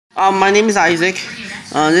My name is Isaac.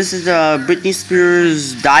 This is the Britney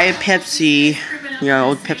Spears Diet Pepsi,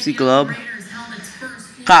 old Pepsi Globe.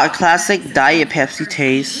 Got a classic Diet Pepsi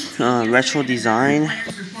taste, retro design.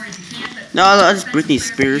 No, that's Britney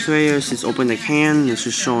Spears right here. She's opened the can. This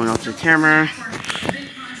is showing off the camera.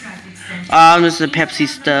 This is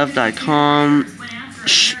PepsiStuff.com.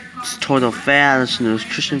 Total fat. This is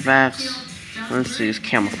nutrition facts. Let's see if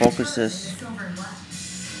camera focuses.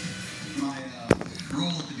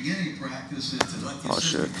 Oh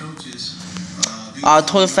shit.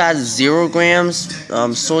 Total fat 0 grams,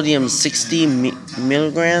 sodium 60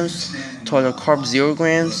 milligrams, total carb 0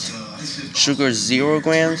 grams, sugar 0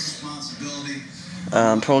 grams,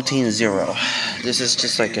 protein 0. This is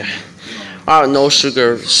just like a no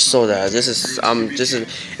sugar soda. This is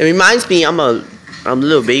it reminds me I'm a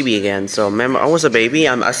little baby again. So remember I was a baby.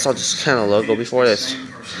 I saw this kind of logo before this.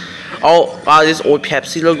 This old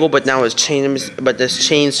Pepsi logo, but now it's changed. But it's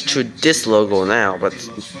changed to this logo now. But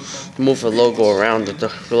move the logo around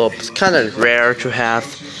the globe. It's kind of rare to have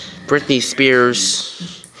Britney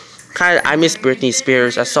Spears. I miss Britney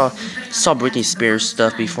Spears. I saw Britney Spears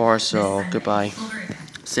stuff before. So goodbye.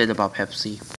 Said about Pepsi.